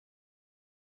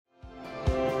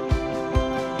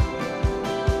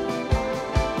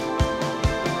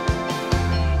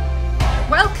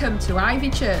Welcome to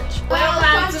Ivy Church.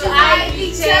 Welcome to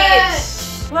Ivy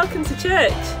Church. Welcome to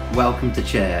church. Welcome to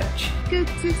church. Good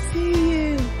to see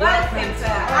you. Welcome to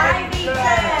Ivy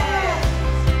Church.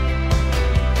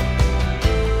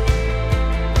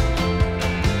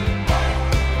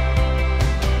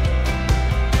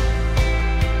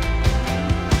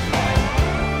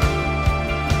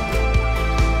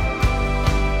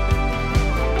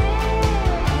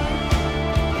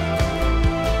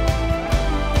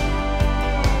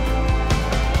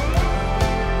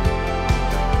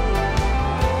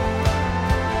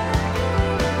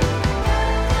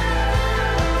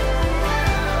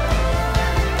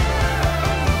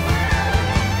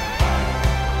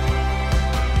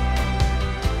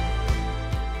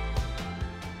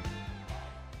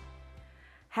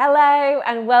 Hello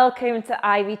and welcome to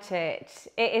Ivy Church.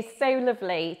 It is so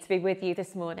lovely to be with you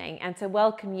this morning and to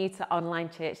welcome you to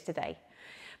online church today.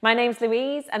 My name's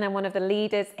Louise and I'm one of the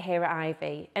leaders here at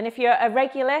Ivy. And if you're a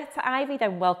regular to Ivy,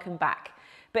 then welcome back.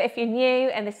 But if you're new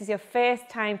and this is your first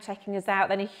time checking us out,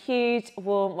 then a huge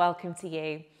warm welcome to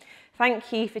you.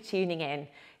 Thank you for tuning in.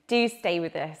 Do stay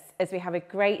with us as we have a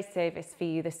great service for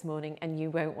you this morning and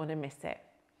you won't want to miss it.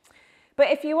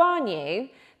 But if you are new,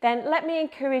 then let me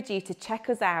encourage you to check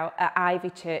us out at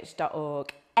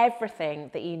ivychurch.org.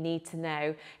 Everything that you need to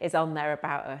know is on there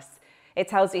about us. It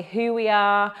tells you who we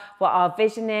are, what our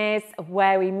vision is,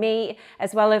 where we meet,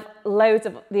 as well as loads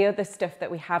of the other stuff that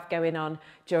we have going on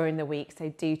during the week, so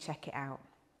do check it out.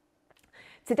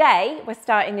 Today, we're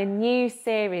starting a new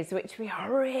series which we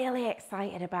are really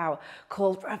excited about,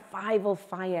 called Revival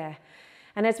Fire.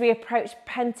 And as we approach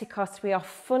Pentecost, we are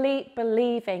fully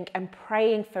believing and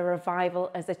praying for revival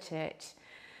as a church.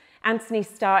 Anthony's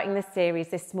starting the series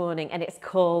this morning and it's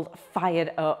called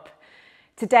Fired Up.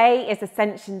 Today is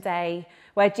Ascension Day,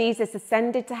 where Jesus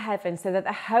ascended to heaven so that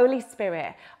the Holy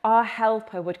Spirit, our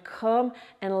helper, would come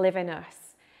and live in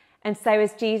us. And so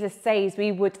as Jesus says,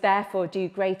 we would therefore do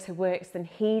greater works than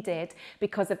he did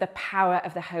because of the power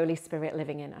of the Holy Spirit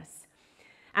living in us.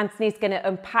 Anthony's going to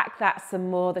unpack that some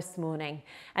more this morning.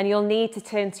 And you'll need to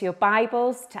turn to your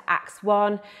Bibles to Acts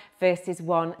 1, verses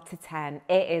 1 to 10.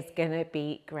 It is going to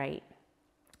be great.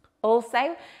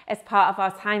 Also, as part of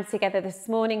our time together this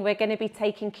morning, we're going to be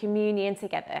taking communion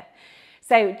together.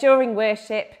 So during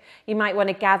worship, you might want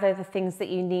to gather the things that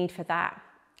you need for that.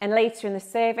 And later in the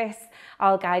service,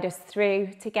 I'll guide us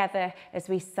through together as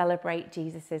we celebrate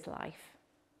Jesus' life.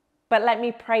 But let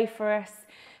me pray for us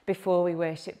before we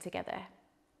worship together.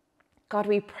 God,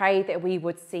 we pray that we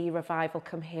would see revival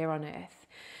come here on earth.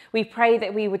 We pray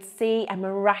that we would see a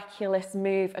miraculous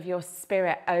move of your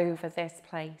Spirit over this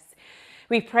place.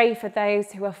 We pray for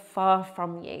those who are far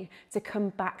from you to come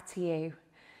back to you.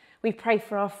 We pray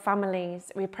for our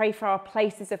families. We pray for our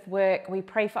places of work. We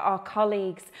pray for our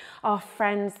colleagues, our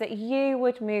friends, that you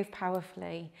would move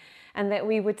powerfully and that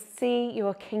we would see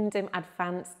your kingdom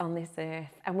advance on this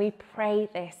earth. And we pray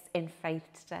this in faith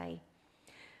today.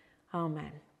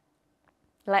 Amen.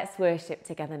 Let's worship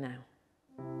together now.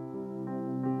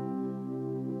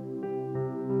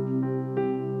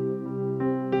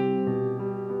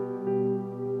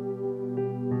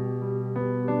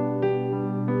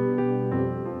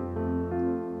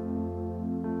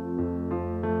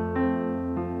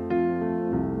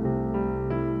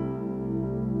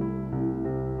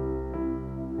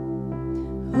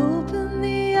 Open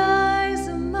the eyes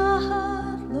of my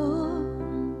heart, Lord.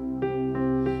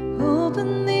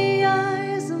 Open the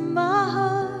eyes of my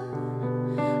heart.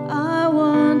 I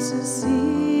want to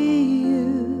see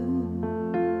you.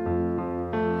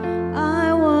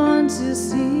 I want to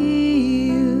see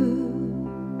you.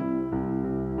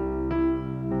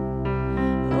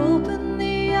 Open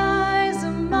the eyes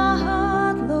of my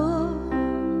heart, Lord.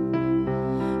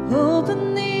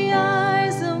 Open the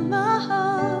eyes of my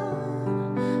heart.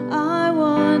 I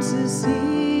want to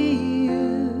see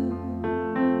you.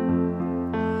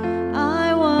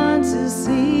 I want to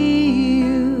see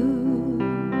you.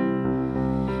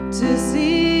 To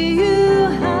see you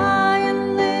high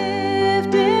and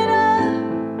lifted up,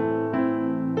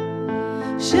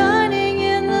 shining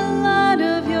in the light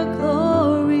of your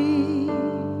glory.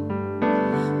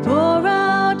 Pour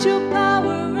out your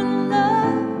power and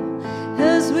love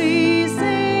as we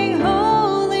sing,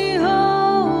 holy,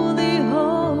 holy,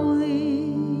 holy.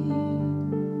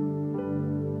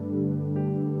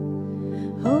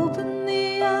 Open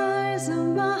the eyes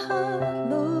of my heart,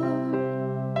 Lord.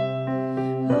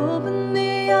 Open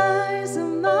the eyes of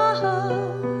my heart.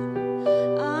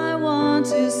 I want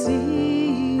to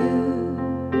see you.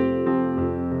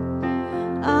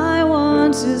 I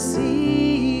want to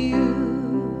see you.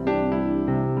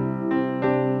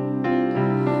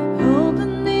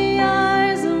 Open the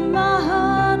eyes of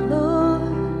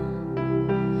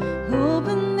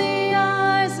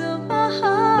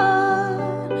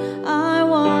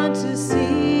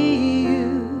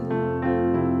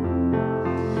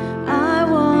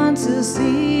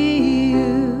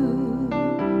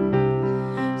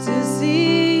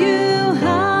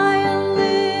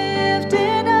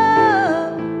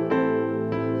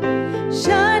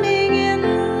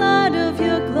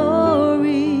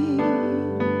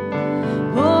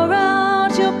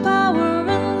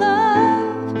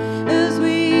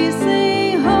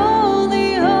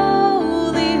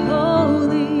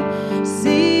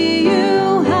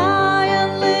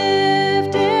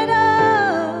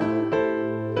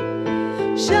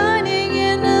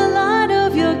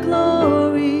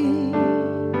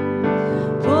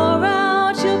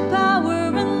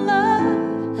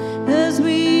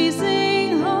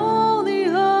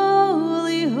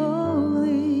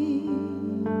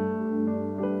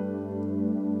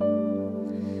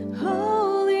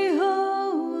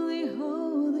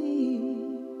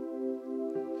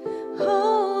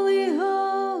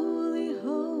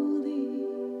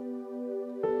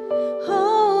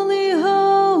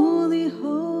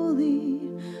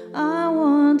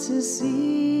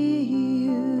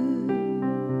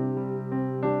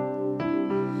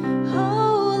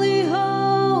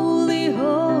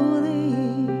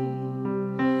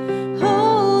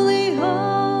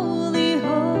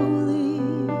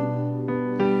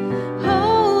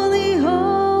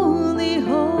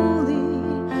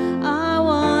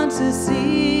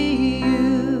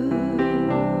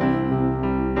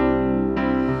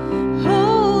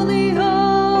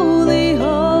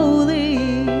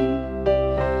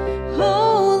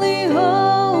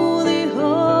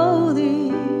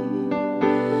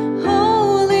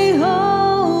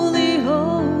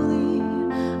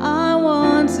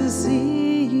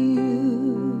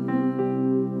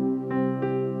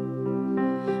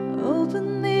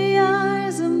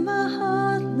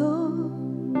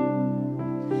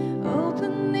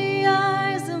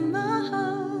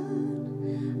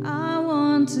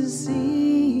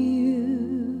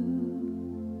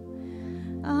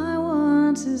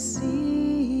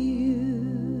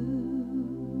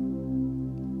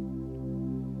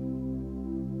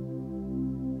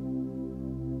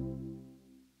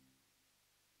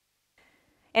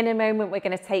In a moment, we're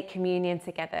going to take communion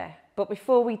together. But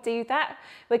before we do that,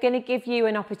 we're going to give you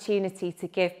an opportunity to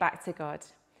give back to God.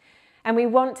 And we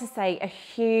want to say a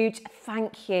huge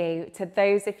thank you to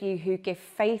those of you who give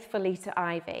faithfully to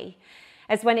Ivy,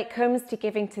 as when it comes to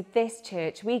giving to this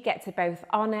church, we get to both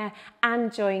honour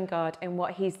and join God in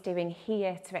what he's doing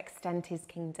here to extend his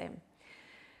kingdom.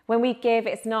 When we give,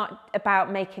 it's not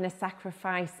about making a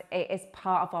sacrifice, it is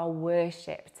part of our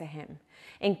worship to him,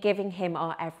 in giving him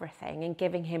our everything, in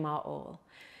giving him our all.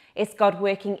 It's God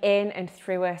working in and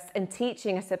through us and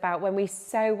teaching us about when we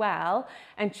sow well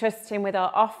and trust him with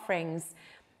our offerings,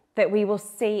 that we will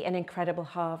see an incredible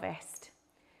harvest.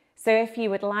 So if you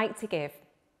would like to give,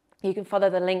 you can follow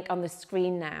the link on the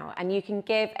screen now, and you can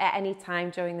give at any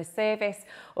time during the service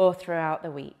or throughout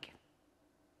the week.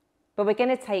 But we're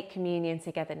going to take communion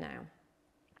together now.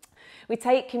 We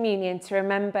take communion to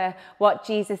remember what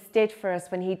Jesus did for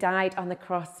us when he died on the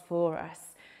cross for us,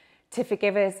 to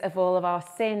forgive us of all of our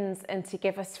sins and to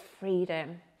give us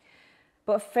freedom.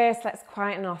 But first, let's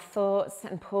quieten our thoughts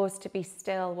and pause to be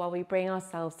still while we bring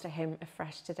ourselves to him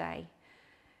afresh today.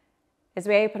 As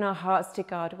we open our hearts to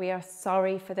God, we are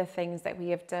sorry for the things that we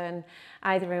have done,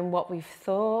 either in what we've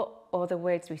thought or the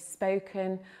words we've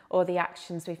spoken or the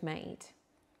actions we've made.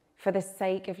 For the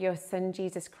sake of your Son,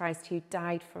 Jesus Christ, who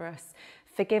died for us,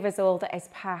 forgive us all that is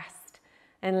past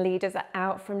and lead us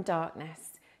out from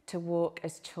darkness to walk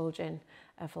as children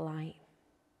of light.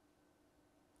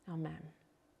 Amen.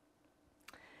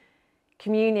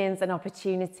 Communion's an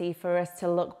opportunity for us to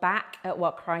look back at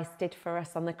what Christ did for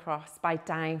us on the cross by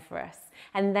dying for us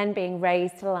and then being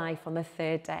raised to life on the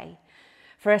third day.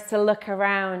 For us to look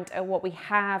around at what we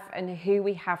have and who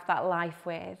we have that life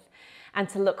with, and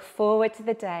to look forward to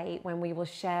the day when we will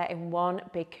share in one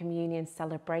big communion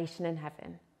celebration in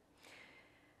heaven.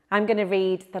 I'm going to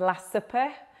read the Last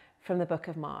Supper from the book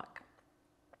of Mark.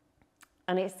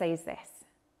 And it says this.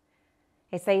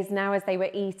 It says, "Now as they were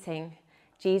eating,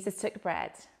 Jesus took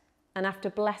bread, and after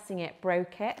blessing it,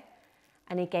 broke it,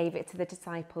 and he gave it to the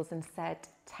disciples and said,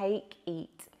 'Take,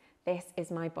 eat, this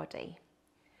is my body.'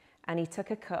 And he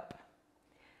took a cup,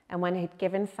 and when he had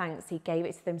given thanks, he gave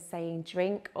it to them, saying,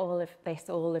 'Drink all of this,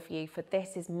 all of you, for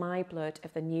this is my blood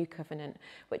of the new covenant,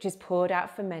 which is poured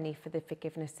out for many for the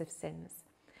forgiveness of sins.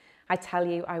 I tell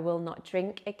you, I will not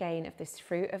drink again of this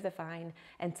fruit of the vine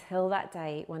until that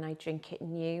day when I drink it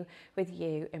new with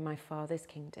you in my Father's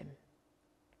kingdom.'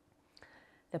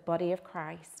 The body of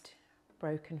Christ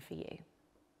broken for you.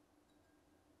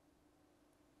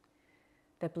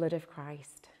 The blood of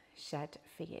Christ shed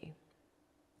for you.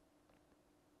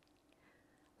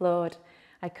 Lord,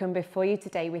 I come before you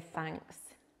today with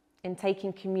thanks. In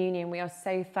taking communion, we are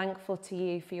so thankful to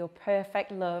you for your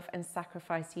perfect love and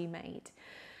sacrifice you made.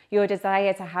 Your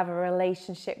desire to have a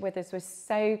relationship with us was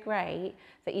so great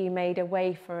that you made a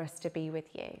way for us to be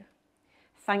with you.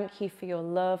 Thank you for your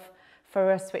love for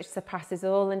us, which surpasses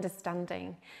all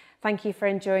understanding. Thank you for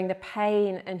enduring the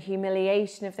pain and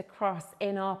humiliation of the cross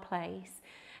in our place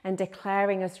and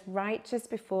declaring us righteous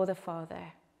before the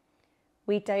Father.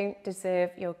 We don't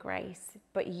deserve your grace,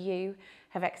 but you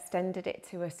have extended it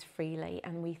to us freely,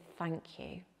 and we thank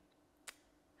you.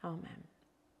 Amen.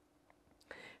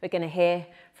 We're going to hear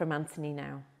from Anthony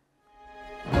now.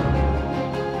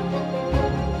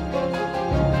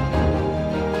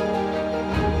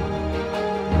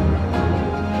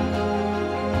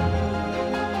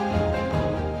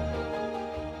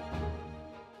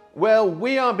 Well,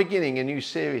 we are beginning a new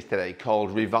series today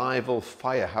called Revival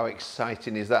Fire. How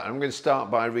exciting is that? I'm going to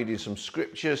start by reading some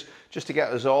scriptures just to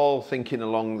get us all thinking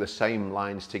along the same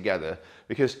lines together,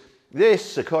 because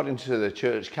this, according to the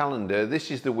church calendar,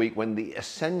 this is the week when the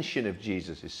Ascension of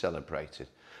Jesus is celebrated.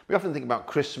 We often think about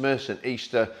Christmas and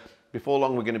Easter. Before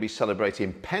long, we're going to be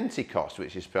celebrating Pentecost,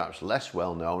 which is perhaps less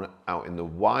well known out in the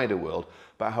wider world,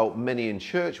 but I hope many in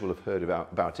church will have heard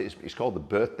about it. It's called the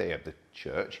birthday of the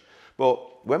church.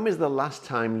 But when was the last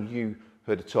time you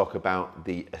heard a talk about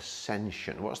the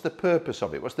Ascension? What's the purpose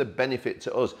of it? What's the benefit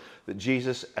to us that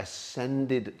Jesus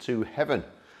ascended to heaven?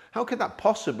 How could that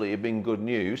possibly have been good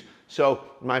news? So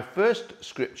my first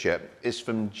scripture is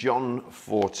from John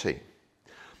 14.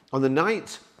 On the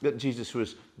night that Jesus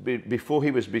was, before he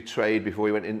was betrayed, before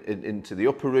he went into the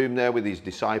upper room there with his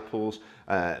disciples,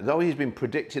 though he's been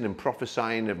predicting and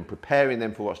prophesying and preparing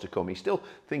them for what's to come, he's still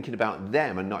thinking about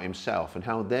them and not himself, and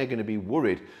how they're going to be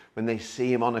worried when they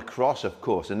see him on a cross, of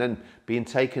course, and then being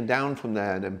taken down from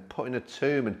there and then put in a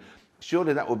tomb, and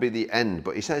surely that will be the end.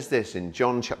 But he says this in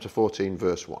John chapter 14,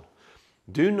 verse 1.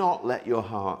 "Do not let your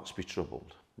hearts be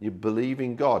troubled. You believe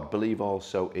in God, believe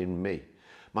also in me.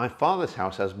 My Father's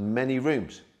house has many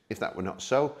rooms. If that were not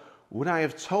so, would I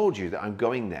have told you that I'm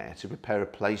going there to prepare a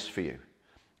place for you?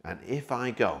 And if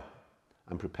I go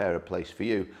and prepare a place for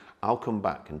you, I'll come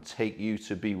back and take you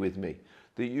to be with me,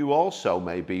 that you also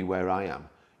may be where I am.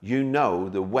 You know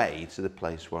the way to the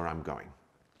place where I'm going.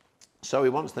 So he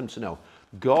wants them to know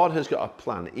God has got a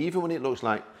plan, even when it looks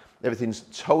like everything's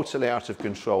totally out of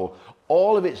control.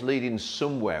 All of it's leading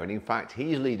somewhere, and in fact,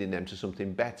 he's leading them to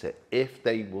something better if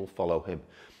they will follow him.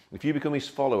 If you become his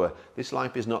follower, this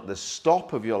life is not the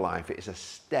stop of your life, it's a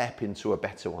step into a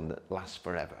better one that lasts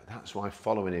forever. That's why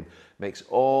following him makes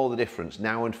all the difference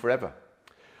now and forever.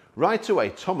 Right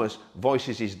away, Thomas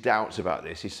voices his doubts about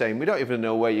this. He's saying, we don't even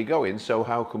know where you're going, so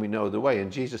how can we know the way?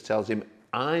 And Jesus tells him,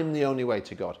 I'm the only way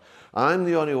to God. I'm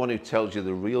the only one who tells you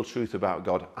the real truth about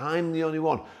God. I'm the only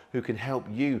one who can help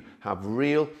you have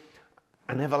real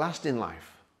and everlasting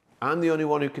life. I'm the only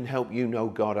one who can help you know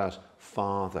God as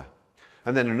Father.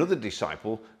 And then another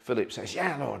disciple, Philip, says,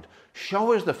 yeah, Lord,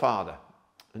 show us the Father.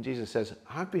 And Jesus says,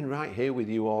 I've been right here with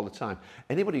you all the time.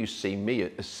 Anybody who's seen me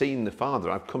has seen the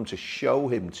Father. I've come to show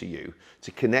him to you,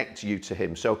 to connect you to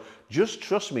him. So just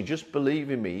trust me, just believe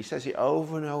in me. He says it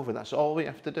over and over. That's all we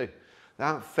have to do.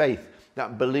 That faith,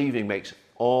 that believing makes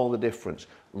all the difference.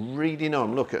 Reading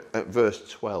on, look at verse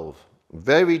 12.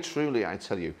 Very truly, I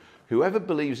tell you, whoever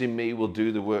believes in me will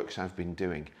do the works I've been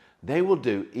doing. They will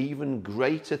do even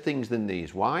greater things than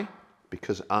these. Why?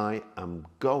 Because I am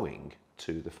going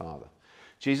to the Father.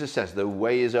 Jesus says the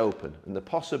way is open and the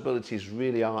possibilities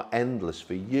really are endless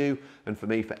for you and for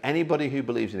me, for anybody who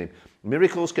believes in him.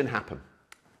 Miracles can happen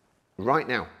right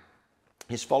now.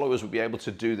 His followers will be able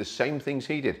to do the same things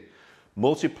he did.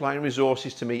 Multiplying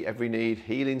resources to meet every need,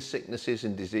 healing sicknesses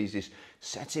and diseases,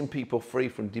 setting people free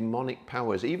from demonic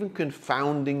powers, even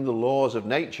confounding the laws of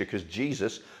nature, because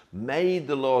Jesus made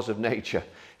the laws of nature.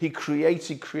 He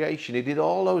created creation. He did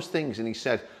all those things, and he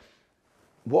said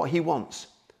what he wants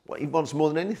more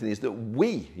than anything is that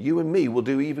we, you and me, will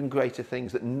do even greater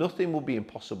things, that nothing will be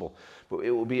impossible, but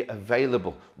it will be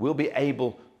available. We'll be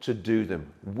able to do them.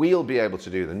 We'll be able to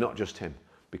do them, not just him,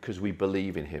 because we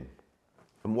believe in him.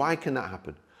 And why can that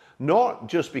happen? Not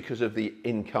just because of the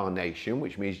incarnation,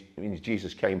 which means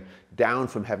Jesus came down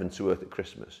from heaven to earth at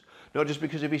Christmas. Not just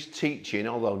because of his teaching,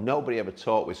 although nobody ever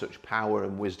taught with such power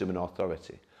and wisdom and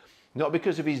authority. Not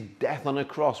because of his death on a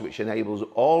cross, which enables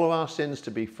all of our sins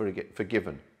to be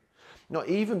forgiven. Not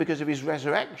even because of his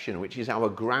resurrection, which is our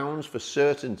grounds for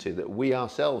certainty that we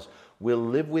ourselves will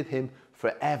live with him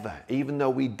forever. Even though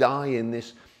we die in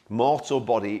this mortal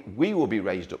body, we will be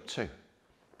raised up too.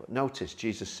 But notice,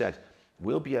 Jesus said,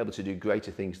 we'll be able to do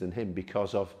greater things than him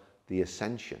because of the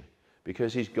ascension,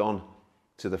 because he's gone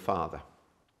to the Father.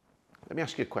 Let me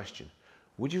ask you a question.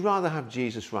 Would you rather have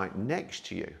Jesus right next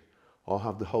to you or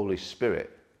have the Holy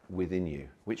Spirit within you?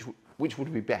 Which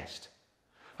would be best?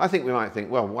 I think we might think,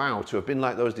 well, wow, to have been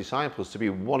like those disciples, to be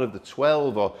one of the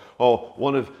 12 or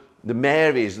one of the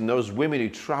Marys and those women who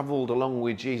travelled along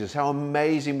with Jesus. How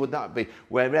amazing would that be?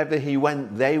 Wherever he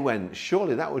went, they went.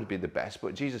 Surely that would be the best.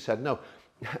 But Jesus said, no,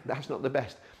 that's not the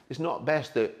best. It's not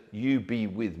best that you be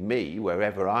with me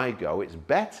wherever I go. It's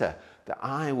better that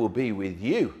I will be with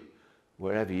you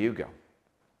wherever you go.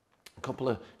 A couple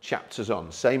of chapters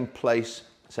on, same place,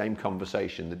 same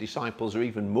conversation. The disciples are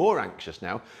even more anxious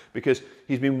now because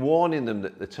he's been warning them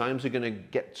that the times are going to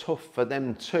get tough for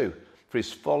them too. For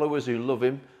his followers who love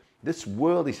him, this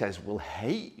world, he says, will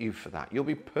hate you for that. You'll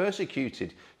be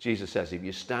persecuted, Jesus says, if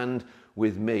you stand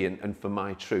with me and for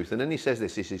my truth. And then he says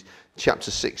this is chapter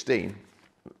 16,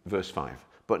 verse 5.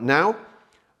 But now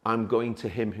I'm going to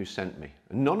him who sent me.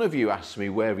 None of you asks me,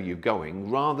 where are you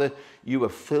going? Rather, you are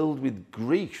filled with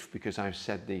grief because I've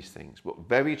said these things. But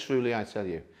very truly, I tell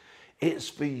you, it's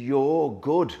for your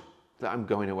good that I'm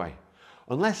going away.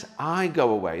 Unless I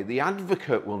go away, the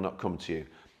advocate will not come to you.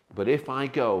 But if I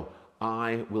go,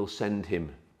 I will send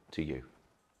him to you.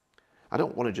 I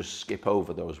don't want to just skip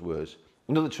over those words.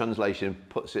 Another translation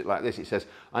puts it like this. It says,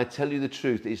 I tell you the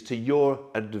truth, it's to your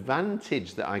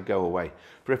advantage that I go away.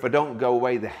 For if I don't go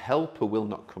away, the helper will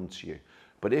not come to you.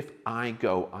 But if I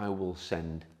go, I will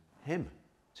send him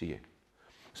to you.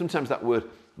 Sometimes that word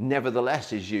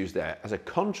nevertheless is used there as a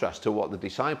contrast to what the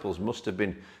disciples must have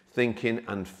been thinking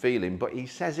and feeling. But he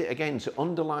says it again to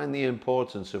underline the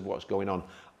importance of what's going on.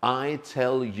 I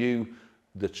tell you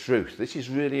the truth. This is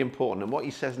really important. And what he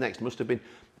says next must have been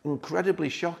incredibly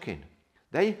shocking.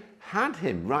 They had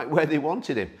him right where they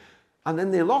wanted him. And then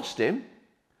they lost him.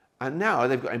 And now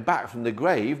they've got him back from the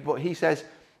grave. But he says,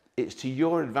 it's to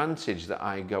your advantage that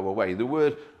I go away. The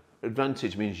word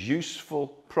advantage means useful,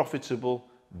 profitable,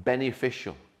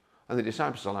 beneficial. And the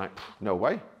disciples are like, no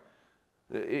way.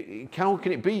 How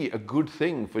can it be a good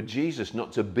thing for Jesus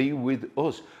not to be with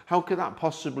us? How could that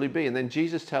possibly be? And then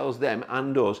Jesus tells them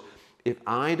and us, if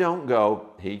I don't go,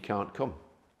 he can't come.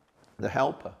 The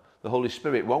helper, the Holy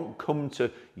Spirit, won't come to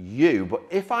you, but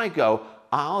if I go,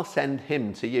 I'll send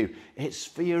him to you. It's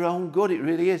for your own good. It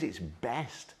really is. It's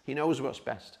best. He knows what's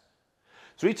best.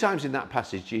 3 times in that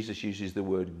passage, Jesus uses the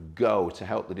word go to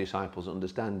help the disciples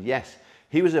understand, yes,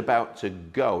 he was about to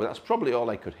go. That's probably all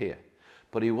they could hear.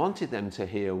 But he wanted them to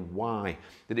hear why,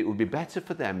 that it would be better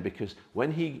for them because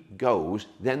when he goes,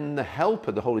 then the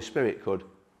helper, the Holy Spirit, could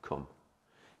come.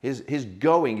 His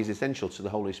going is essential to the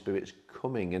Holy Spirit's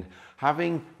coming, and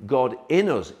having God in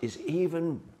us is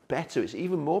even better. It's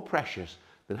even more precious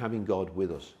than having God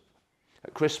with us.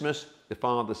 At Christmas, the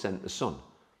Father sent the Son,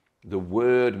 the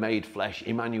Word made flesh,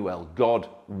 Emmanuel, God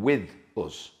with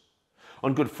us.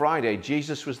 On Good Friday,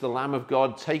 Jesus was the Lamb of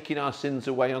God taking our sins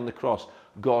away on the cross,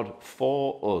 God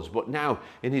for us. But now,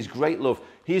 in his great love,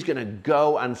 he's going to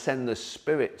go and send the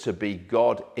Spirit to be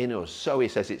God in us. So he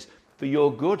says, it's for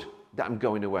your good that I'm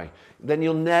going away. Then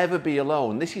you'll never be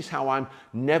alone. This is how I'm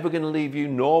never going to leave you,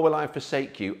 nor will I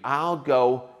forsake you. I'll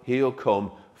go, he'll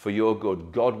come for your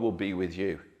good. God will be with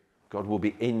you. God will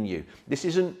be in you.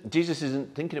 Jesus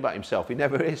isn't thinking about himself. He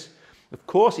never is. Of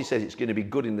course, he says it's going to be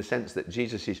good in the sense that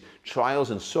Jesus'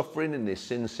 trials and suffering in this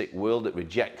sin-sick world that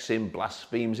rejects him,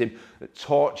 blasphemes him, that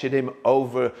tortured him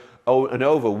over and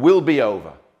over will be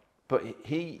over. But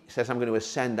he says, I'm going to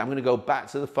ascend. I'm going to go back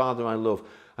to the Father I love.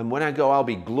 And when I go, I'll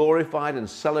be glorified and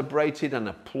celebrated and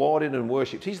applauded and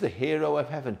worshipped. He's the hero of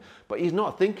heaven. But he's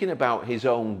not thinking about his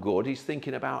own good. He's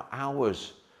thinking about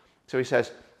ours. So he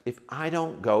says, if I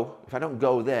don't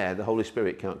go there, the Holy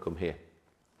Spirit can't come here.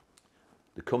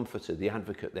 The comforter, the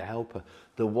advocate, the helper,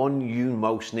 the one you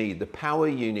most need, the power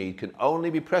you need can only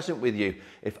be present with you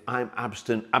if I'm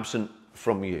absent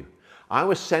from you. I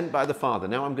was sent by the Father.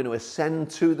 Now I'm going to ascend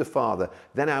to the Father.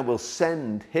 Then I will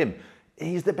send him.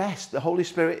 He's the best. The Holy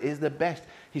Spirit is the best.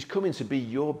 He's coming to be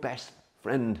your best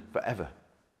friend forever.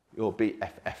 Your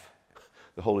BFF,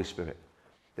 the Holy Spirit.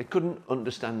 They couldn't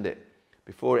understand it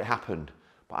before it happened.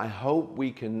 But I hope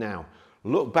we can now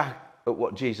look back at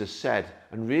what Jesus said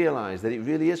and realize that it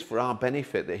really is for our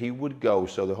benefit that he would go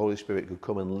so the Holy Spirit could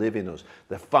come and live in us.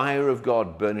 The fire of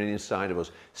God burning inside of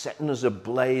us, setting us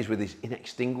ablaze with his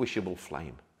inextinguishable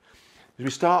flame. As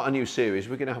we start a new series,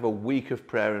 we're going to have a week of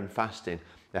prayer and fasting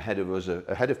ahead of us,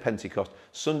 ahead of Pentecost.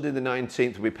 Sunday the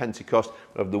 19th will be Pentecost.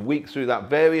 We'll have the week through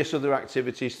that, various other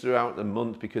activities throughout the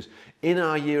month, because in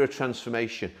our year of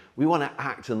transformation, we want to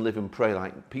act and live and pray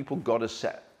like people God has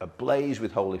set ablaze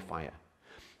with holy fire.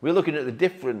 We're looking at the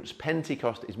difference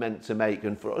Pentecost is meant to make,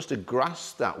 and for us to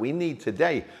grasp that, we need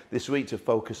today, this week, to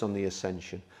focus on the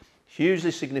Ascension. Hugely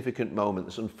significant moment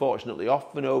that's unfortunately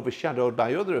often overshadowed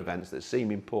by other events that seem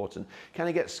important, kind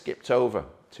of get skipped over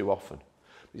too often.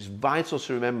 It's vital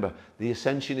to remember the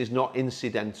Ascension is not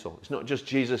incidental. It's not just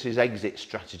Jesus' exit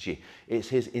strategy. It's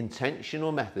his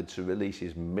intentional method to release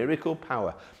his miracle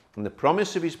power and the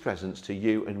promise of his presence to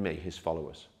you and me, his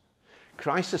followers.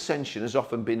 Christ's ascension has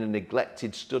often been a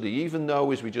neglected study, even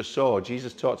though, as we just saw,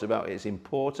 Jesus talked about its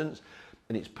importance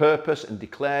and its purpose and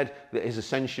declared that his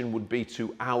ascension would be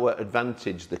to our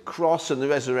advantage. The cross and the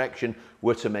resurrection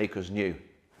were to make us new.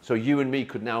 So you and me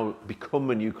could now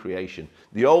become a new creation.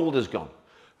 The old is gone.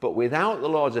 But without the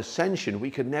Lord's ascension,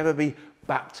 we could never be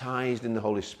baptized in the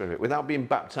Holy Spirit. Without being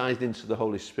baptized into the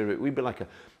Holy Spirit, we'd be like a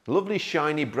lovely,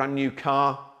 shiny, brand new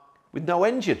car with no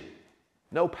engine,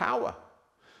 no power.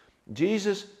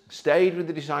 Jesus stayed with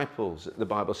the disciples, the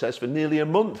Bible says, for nearly a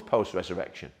month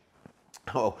post-resurrection.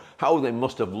 Oh, how they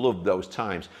must have loved those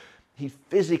times. He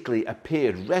physically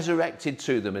appeared, resurrected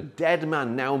to them, a dead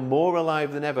man, now more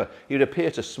alive than ever. He would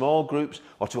appear to small groups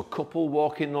or to a couple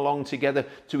walking along together,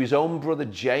 to his own brother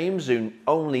James, who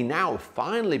only now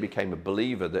finally became a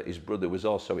believer that his brother was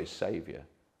also his saviour.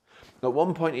 At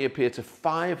one point he appeared to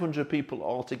 500 people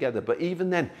altogether, but even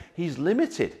then he's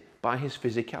limited by his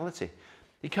physicality.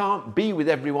 He can't be with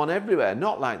everyone everywhere,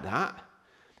 not like that.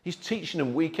 He's teaching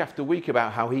them week after week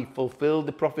about how he fulfilled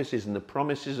the prophecies and the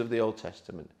promises of the Old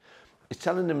Testament. He's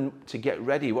telling them to get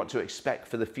ready, what to expect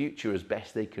for the future as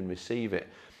best they can receive it.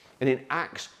 And in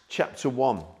Acts chapter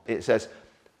 1, it says,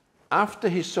 after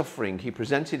his suffering, he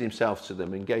presented himself to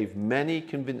them and gave many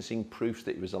convincing proofs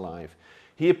that he was alive.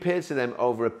 He appeared to them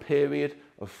over a period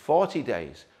of 40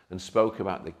 days and spoke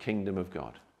about the kingdom of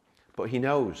God. But he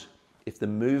knows if the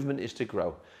movement is to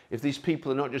grow, if these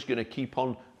people are not just going to keep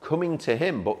on coming to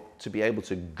him, but to be able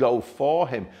to go for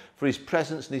him, for his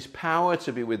presence and his power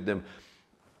to be with them,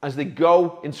 as they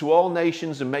go into all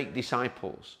nations and make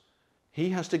disciples, he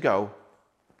has to go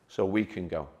so we can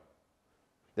go.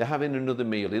 They're having another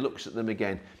meal. He looks at them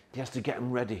again. He has to get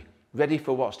them ready. Ready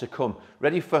for what's to come.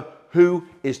 Ready for who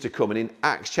is to come. And in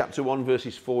Acts chapter 1,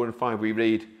 verses 4 and 5, we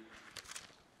read,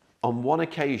 on one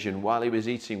occasion, while he was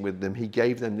eating with them, he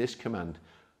gave them this command: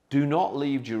 do not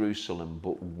leave Jerusalem,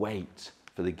 but wait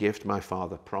for the gift my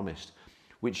Father promised,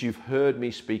 which you've heard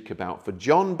me speak about. For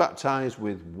John baptized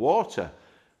with water,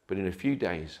 but in a few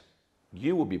days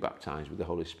you will be baptized with the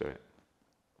Holy Spirit.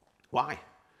 Why?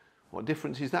 What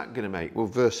difference is that going to make? Well,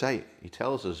 verse 8, he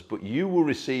tells us, but you will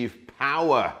receive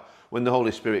power when the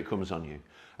Holy Spirit comes on you,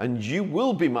 and you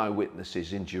will be my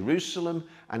witnesses in Jerusalem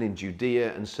and in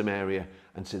Judea and Samaria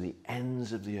and to the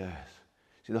ends of the earth.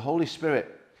 See, the Holy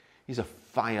Spirit, he's a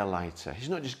fire lighter. He's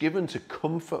not just given to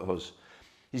comfort us.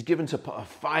 He's given to put a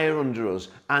fire under us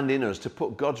and in us, to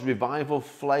put God's revival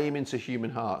flame into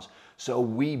human hearts so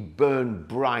we burn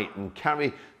bright and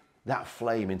carry that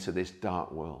flame into this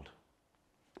dark world.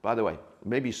 By the way,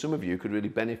 maybe some of you could really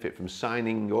benefit from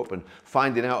signing up and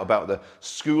finding out about the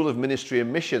School of Ministry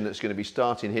and Mission that's going to be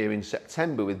starting here in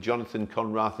September with Jonathan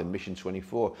Conrath and Mission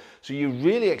 24. So you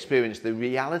really experience the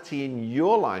reality in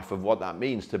your life of what that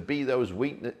means to be those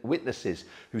witnesses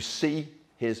who see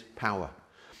his power.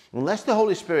 Unless the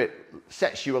Holy Spirit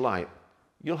sets you alight,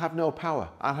 you'll have no power.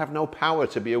 I'll have no power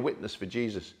to be a witness for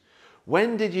Jesus.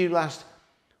 When did you last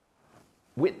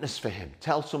witness for him?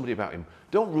 Tell somebody about him.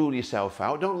 Don't rule yourself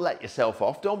out. Don't let yourself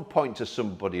off. Don't point to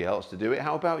somebody else to do it.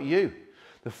 How about you?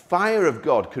 The fire of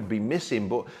God could be missing,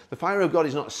 but the fire of God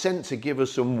is not sent to give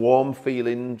us some warm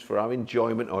feelings for our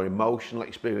enjoyment or emotional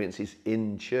experiences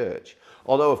in church.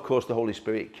 Although, of course, the Holy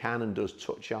Spirit can and does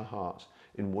touch our hearts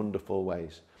in wonderful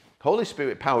ways. Holy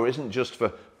Spirit power isn't just for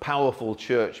powerful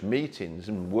church meetings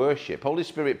and worship. Holy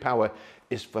Spirit power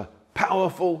is for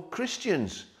powerful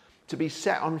Christians to be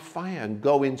set on fire and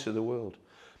go into the world.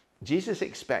 Jesus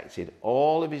expected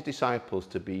all of his disciples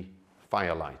to be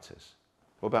firelighters.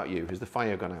 What about you? Has the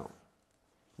fire gone out?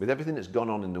 With everything that's gone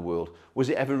on in the world, was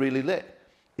it ever really lit?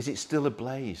 Is it still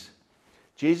ablaze?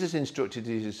 Jesus instructed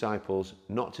his disciples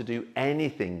not to do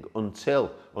anything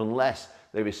unless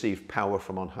they receive power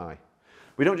from on high.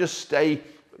 We don't just stay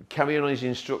carrying on his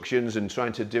instructions and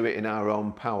trying to do it in our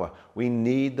own power. We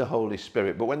need the Holy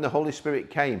Spirit. But when the Holy Spirit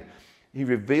came, he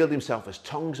revealed himself as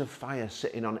tongues of fire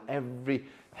sitting on every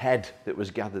head that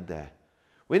was gathered there.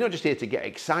 We're not just here to get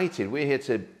excited, we're here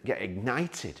to get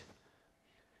ignited.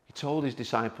 He told his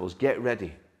disciples, get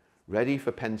ready. Ready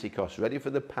for Pentecost, ready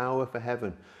for the power for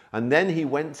heaven. And then he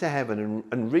went to heaven,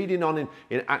 and reading on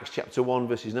in Acts chapter 1,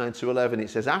 verses 9 to 11, it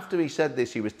says, after he said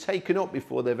this, he was taken up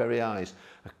before their very eyes.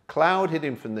 A cloud hid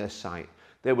him from their sight.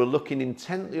 They were looking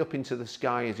intently up into the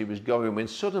sky as he was going, when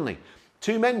suddenly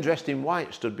 2 men dressed in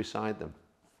white stood beside them.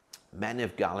 Men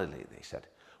of Galilee, they said,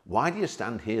 why do you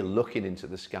stand here looking into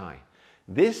the sky?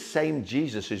 This same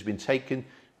Jesus who's been taken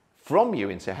from you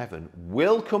into heaven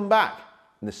will come back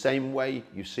in the same way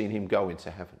you've seen him go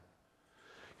into heaven.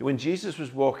 When Jesus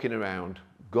was walking around,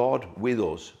 God with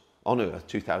us on earth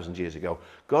 2,000 years ago,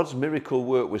 God's miracle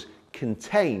work was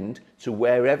contained to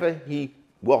wherever he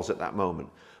was at that moment.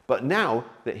 But now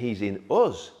that he's in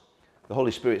us, the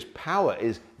Holy Spirit's power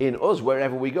is in us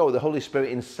wherever we go. The Holy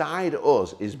Spirit inside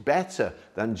us is better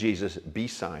than Jesus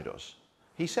beside us.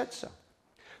 He said so.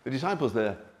 The disciples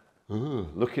there,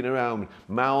 looking around,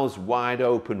 mouths wide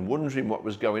open, wondering what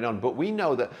was going on. But we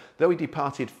know that though he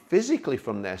departed physically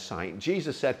from their sight,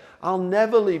 Jesus said, I'll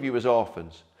never leave you as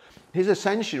orphans. His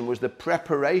ascension was the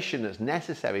preparation that's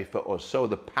necessary for us so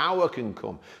the power can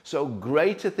come. So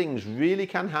greater things really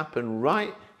can happen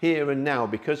right here and now.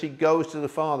 Because he goes to the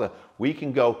Father, we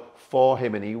can go for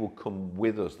him and he will come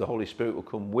with us. The Holy Spirit will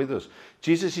come with us.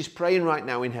 Jesus is praying right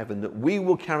now in heaven that we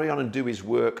will carry on and do his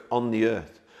work on the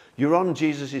earth. You're on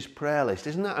Jesus' prayer list.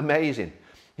 Isn't that amazing?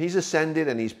 He's ascended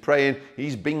and he's praying.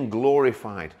 He's been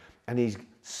glorified and he's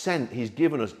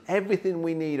given us everything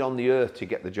we need on the earth to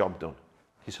get the job done.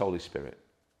 His Holy Spirit.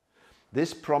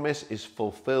 This promise is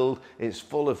fulfilled. It's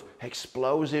full of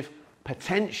explosive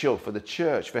potential for the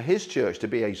church, for his church to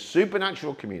be a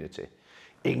supernatural community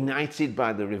ignited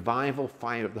by the revival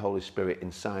fire of the Holy Spirit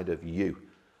inside of you.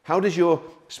 How does your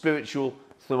spiritual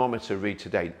thermometer read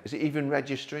today? Is it even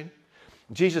registering?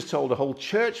 Jesus told a whole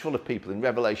church full of people in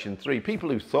Revelation 3, people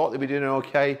who thought they were doing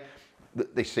okay,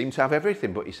 that they seemed to have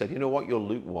everything, but he said, you know what, you're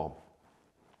lukewarm.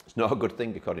 It's not a good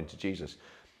thing according to Jesus.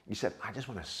 He said, I just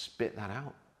want to spit that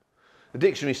out. The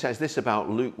dictionary says this about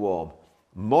lukewarm: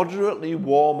 moderately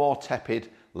warm or tepid,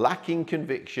 lacking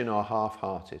conviction or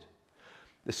half-hearted.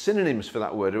 The synonyms for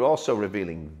that word are also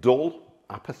revealing: dull,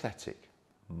 apathetic,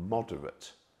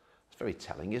 moderate. It's very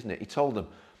telling, isn't it? He told them,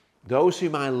 Those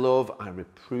whom I love, I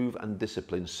reprove and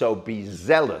discipline. So be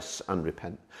zealous and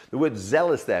repent. The word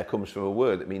zealous there comes from a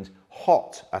word that means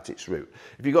hot at its root.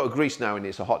 If you go to Greece now and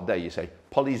it's a hot day, you say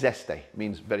polizeste, it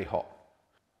means very hot.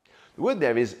 The word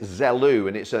there is zelou,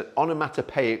 and it's an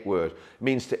onomatopoeic word. It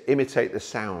means to imitate the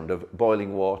sound of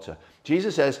boiling water.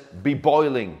 Jesus says, be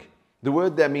boiling. The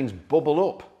word there means bubble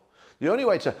up. The only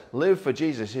way to live for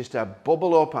Jesus is to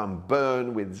bubble up and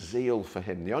burn with zeal for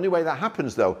him. The only way that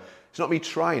happens, though, it's not me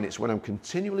trying, it's when I'm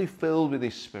continually filled with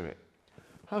his Spirit.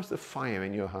 How's the fire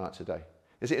in your heart today?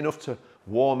 Is it enough to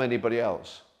warm anybody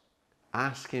else?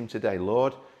 Ask him today,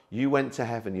 Lord, you went to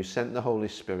heaven, you sent the Holy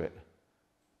Spirit.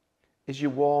 Is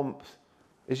your warmth,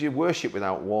 is your worship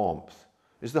without warmth?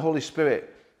 Is the Holy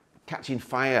Spirit catching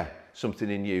fire, something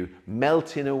in you,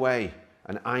 melting away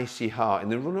an icy heart? In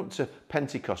the run up to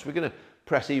Pentecost, we're going to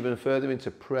press even further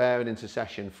into prayer and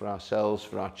intercession for ourselves,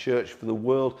 for our church, for the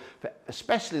world, for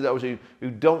especially those who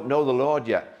don't know the Lord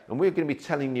yet. And we're going to be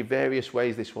telling you various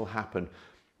ways this will happen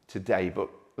today. But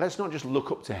let's not just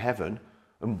look up to heaven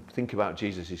and think about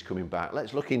Jesus is coming back.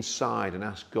 Let's look inside and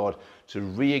ask God to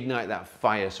reignite that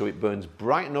fire so it burns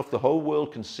bright enough the whole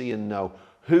world can see and know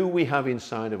who we have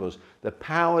inside of us, the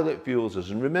power that fuels us.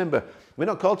 And remember, we're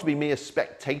not called to be mere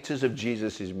spectators of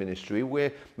Jesus' ministry.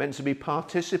 We're meant to be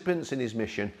participants in his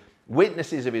mission,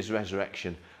 witnesses of his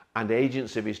resurrection, and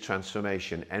agents of his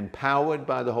transformation, empowered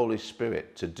by the Holy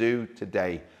Spirit to do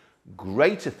today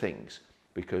greater things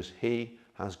because he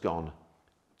has gone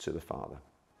to the Father.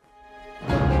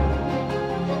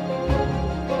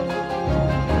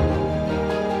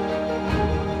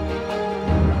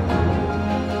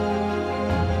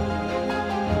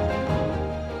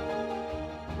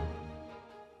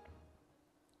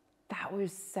 That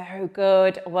was so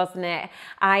good, wasn't it?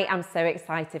 I am so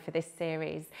excited for this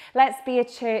series. Let's be a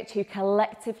church who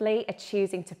collectively are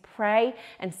choosing to pray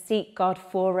and seek God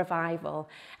for revival.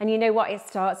 And you know what? It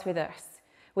starts with us,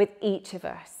 with each of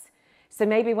us. So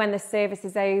maybe when the service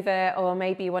is over, or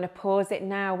maybe you want to pause it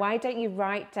now, why don't you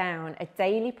write down a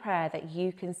daily prayer that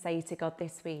you can say to God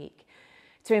this week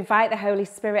to invite the Holy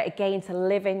Spirit again to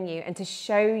live in you and to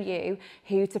show you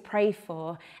who to pray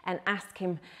for and ask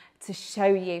him to show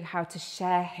you how to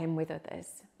share him with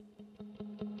others.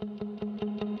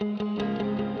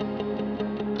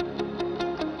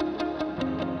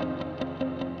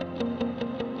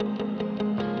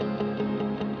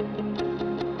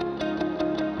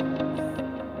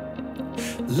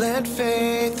 Let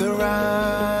faith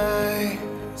arise.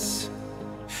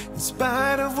 In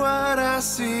spite of what I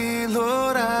see,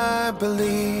 Lord, I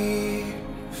believe.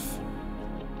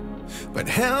 But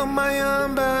help my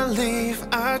unbelief,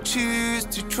 I choose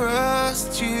to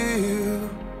trust you.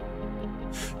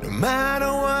 No matter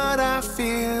what I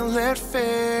feel, let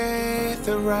faith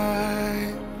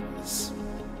arise.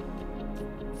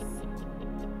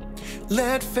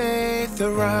 Let faith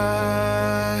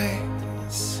arise.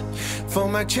 For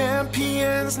my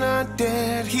champion's not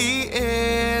dead, he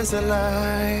is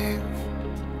alive.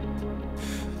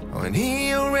 And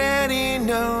he already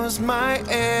knows my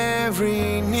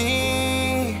every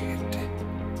need.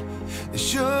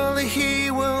 Surely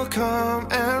he will come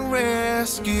and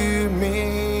rescue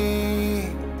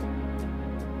me.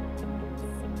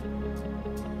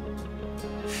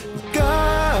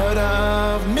 God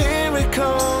of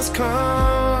miracles,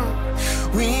 come.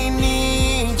 We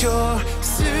need your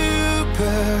supernatural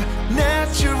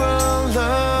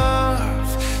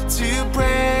love to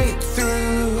break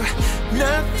through.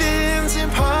 Nothing's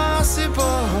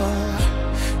impossible.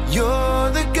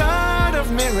 You're the God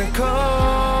of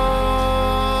miracles.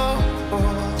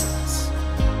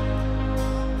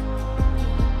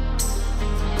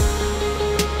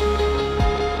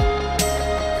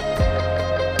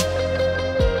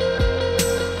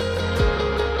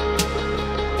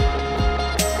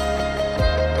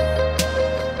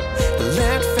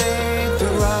 Let faith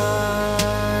arise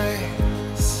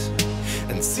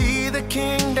and see the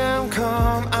kingdom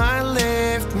come. I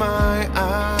lift my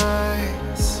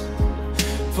eyes,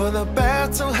 for the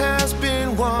battle has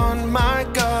been won. My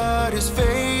God is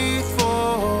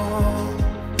faithful,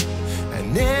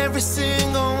 and every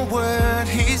single word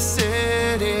he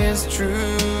said is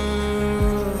true.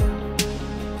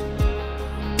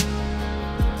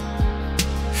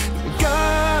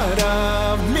 God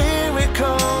of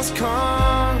miracles,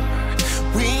 come.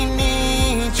 We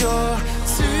need your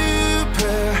supernatural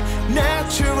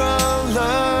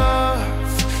love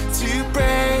to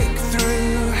break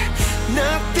through.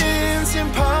 Nothing's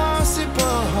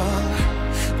impossible.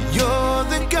 You're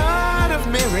the God of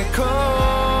miracles.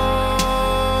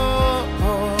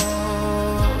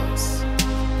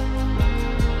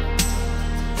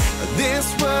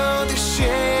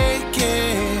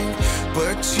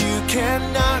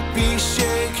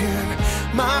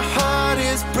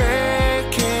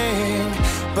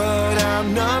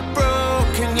 I'm not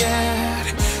broken yet.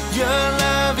 Your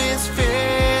love is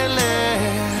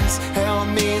fearless. Help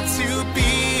me to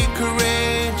be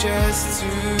courageous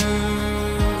too.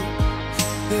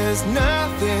 There's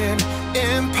nothing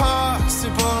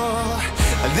impossible.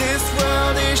 This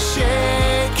world is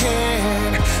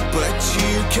shaking, but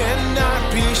you cannot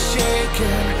be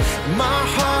shaken. My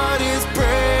heart is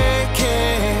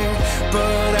breaking,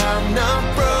 but I'm not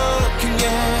broken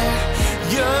yet.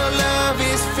 Your love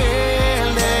is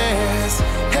fearless.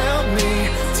 Help me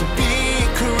to be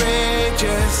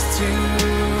courageous too.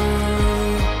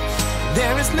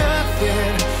 There is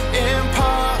nothing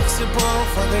impossible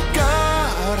for the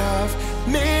God of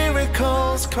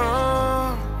miracles.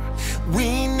 Come,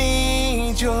 we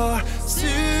need your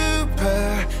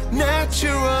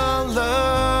supernatural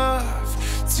love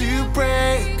to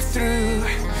break through.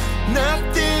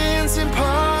 Nothing's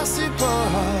impossible.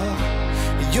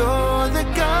 You're the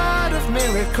God of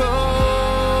miracles.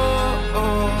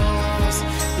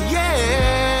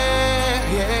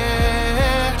 Yeah,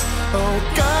 yeah. Oh,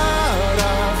 God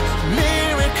of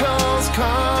miracles,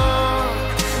 come.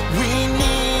 We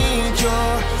need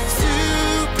your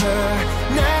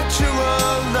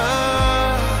supernatural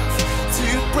love to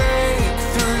break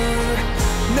through.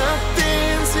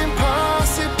 Nothing's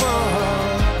impossible.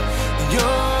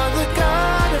 You're the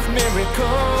God of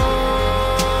miracles.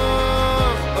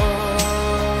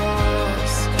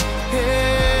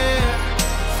 Yeah,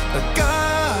 the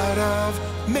God of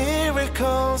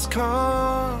miracles,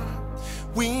 come.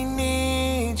 We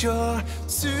need your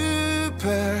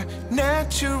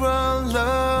supernatural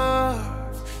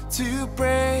love to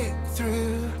break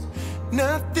through.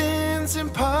 Nothing's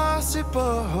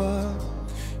impossible.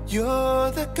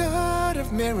 You're the God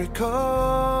of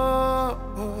miracles.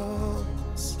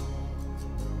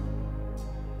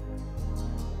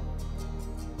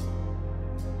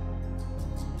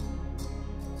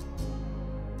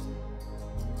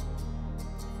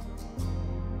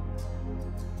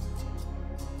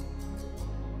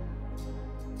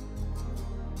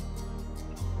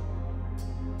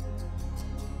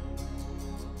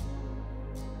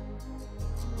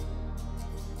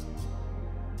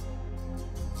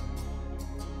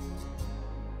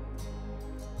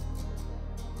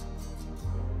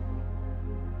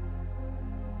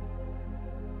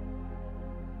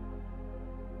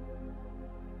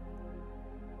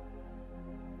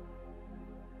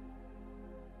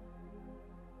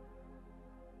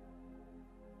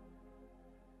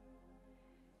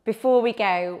 Before we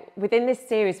go, within this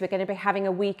series, we're going to be having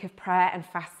a week of prayer and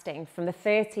fasting from the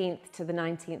 13th to the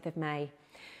 19th of May.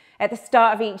 At the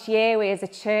start of each year, we as a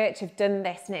church have done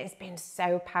this and it's been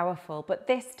so powerful. But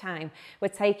this time, we're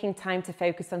taking time to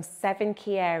focus on 7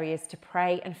 key areas to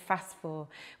pray and fast for,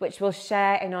 which we'll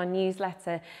share in our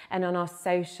newsletter and on our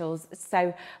socials.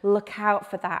 So look out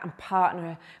for that and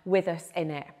partner with us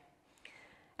in it.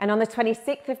 And on the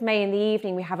 26th of May in the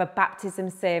evening, we have a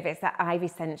baptism service at Ivy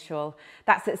Central.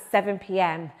 That's at 7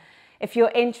 p.m. If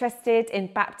you're interested in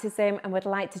baptism and would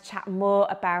like to chat more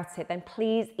about it, then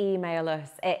please email us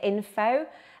at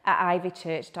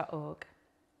info@ivychurch.org.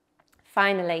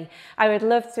 Finally, I would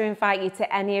love to invite you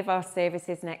to any of our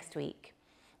services next week.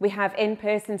 We have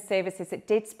in-person services at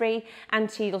Didsbury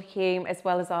and Cheadle-Hulme, as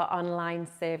well as our online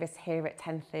service here at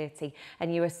 10:30,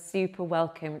 and you are super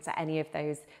welcome to any of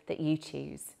those that you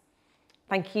choose.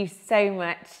 Thank you so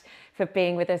much for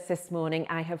being with us this morning.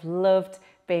 I have loved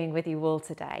being with you all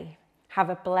today.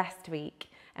 Have a blessed week,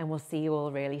 and we'll see you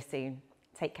all really soon.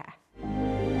 Take care.